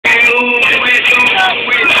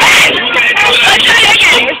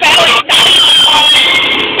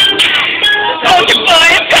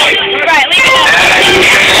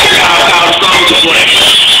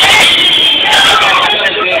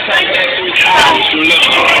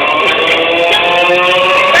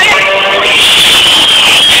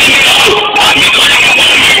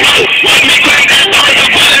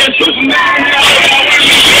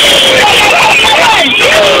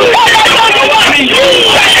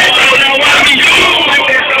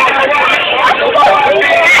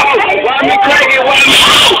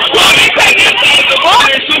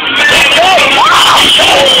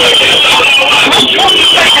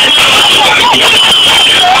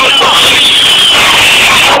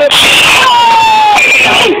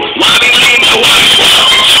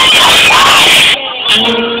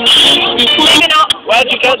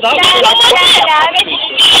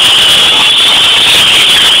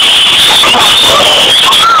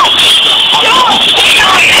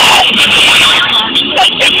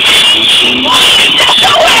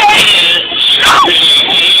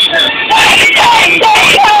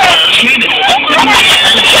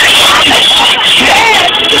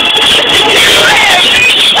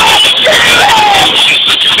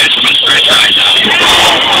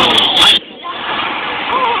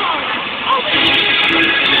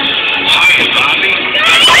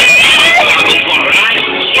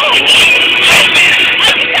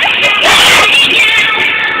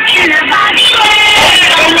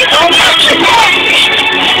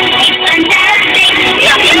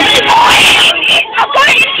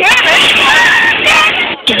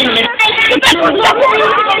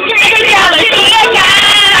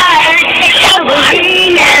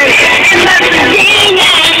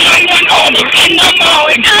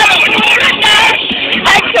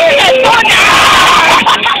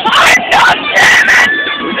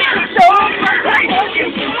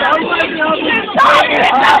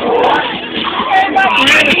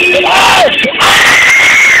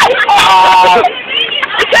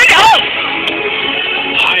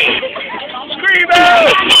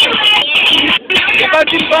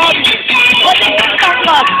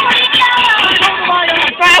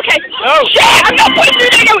Right, okay. No. Shit, I'm not putting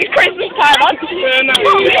through there with Christmas time, man.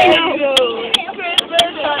 No.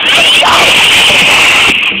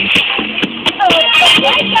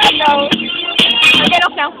 Get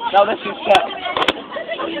off now. No, this is set.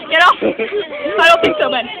 Get off. I don't think so,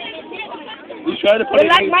 man. You try to put it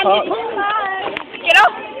in his pot. Get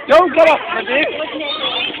off. No, get off, my dear.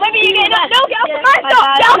 Maybe you get off. No, get off of my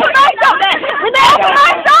stop. Get off of my stop. Get off of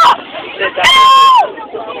my stop.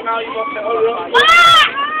 Now you must hurry up.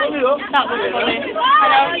 That was funny. I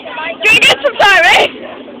know. Do you get some time, eh?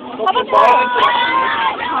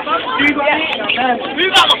 You got it.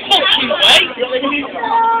 Move out the fucking way.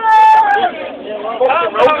 Yeah.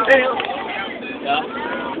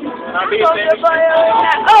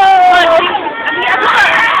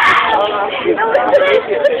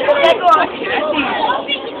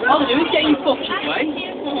 All they do is get you fucking way.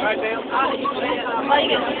 Right now.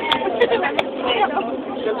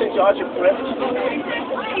 Just in charge of Crimp.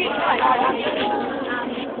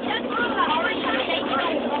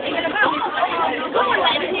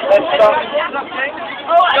 Let's stop.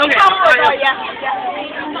 Oh, yeah.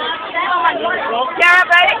 Yeah, I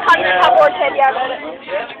read it. Connie Cupboard said, yeah, I read it.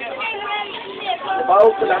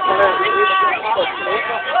 Both of that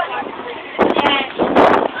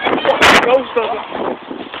Ghost of it.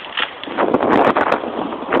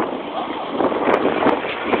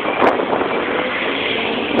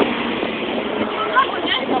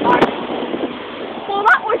 Well,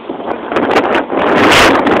 that was...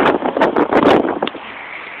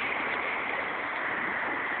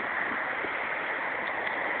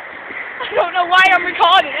 I don't know why I'm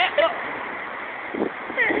recording it, but...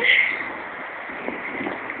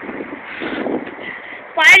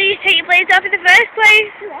 Why did you take your blades off in the first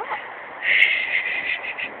place? What?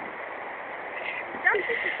 That's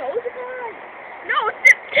just a Soulja boy. No, it's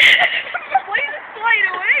just... Why are you just flying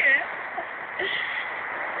away?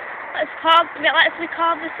 Let's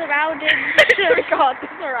record the surroundings. Record the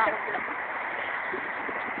surroundings.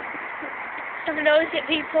 Have a nosy at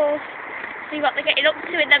people, see what they're getting up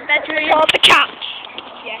to in their bedroom. Record the cats.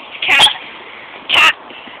 Yes, cats. Cats.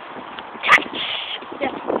 Cats.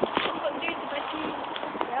 Yeah. What do the bedroom?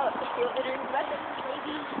 Yeah, let's see what they're doing in the bedroom.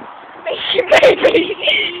 Make you baby.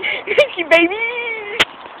 Make you baby.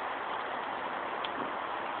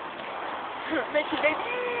 Make you baby.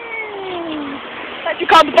 That's you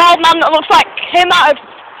call the bald man that looks like him out of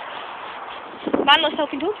Manless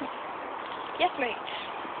Self-Indulgence. Yes, mate.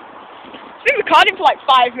 It's been recording for like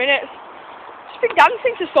 5 minutes. Just been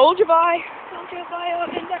dancing to Soulja Boy. Soulja Boy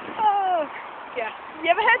out in there. Oh. Yeah.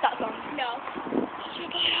 You ever heard that song? No.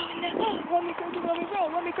 Soulja Boy out in there. Oh, let me go,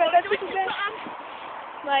 let me go. That's what you said.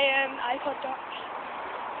 My iPod dock.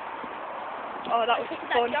 Oh, that was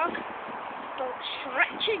fun. Dog. Dog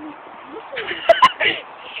stretching muscles.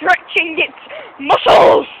 Stretching its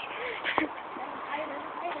muscles.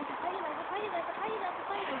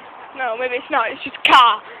 No, maybe it's not. It's just a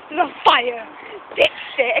car. There's a fire.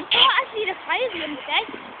 Dipstick. It's not actually the fire the other day,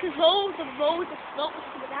 because loads of smoke was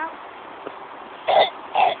coming out.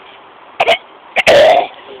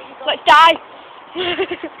 Let's die.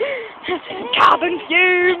 Carbon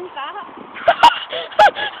fumes.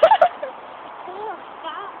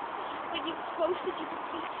 When you roasted your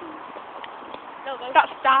potatoes. No,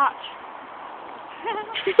 That's starch.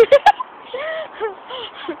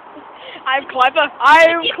 I'm clever.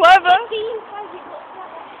 I'm clever.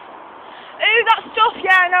 Ooh, that stuff,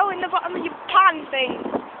 yeah, I know, in the bottom of your pan thing.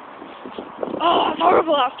 Oh, that's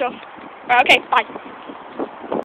horrible, that stuff. Right, okay, bye.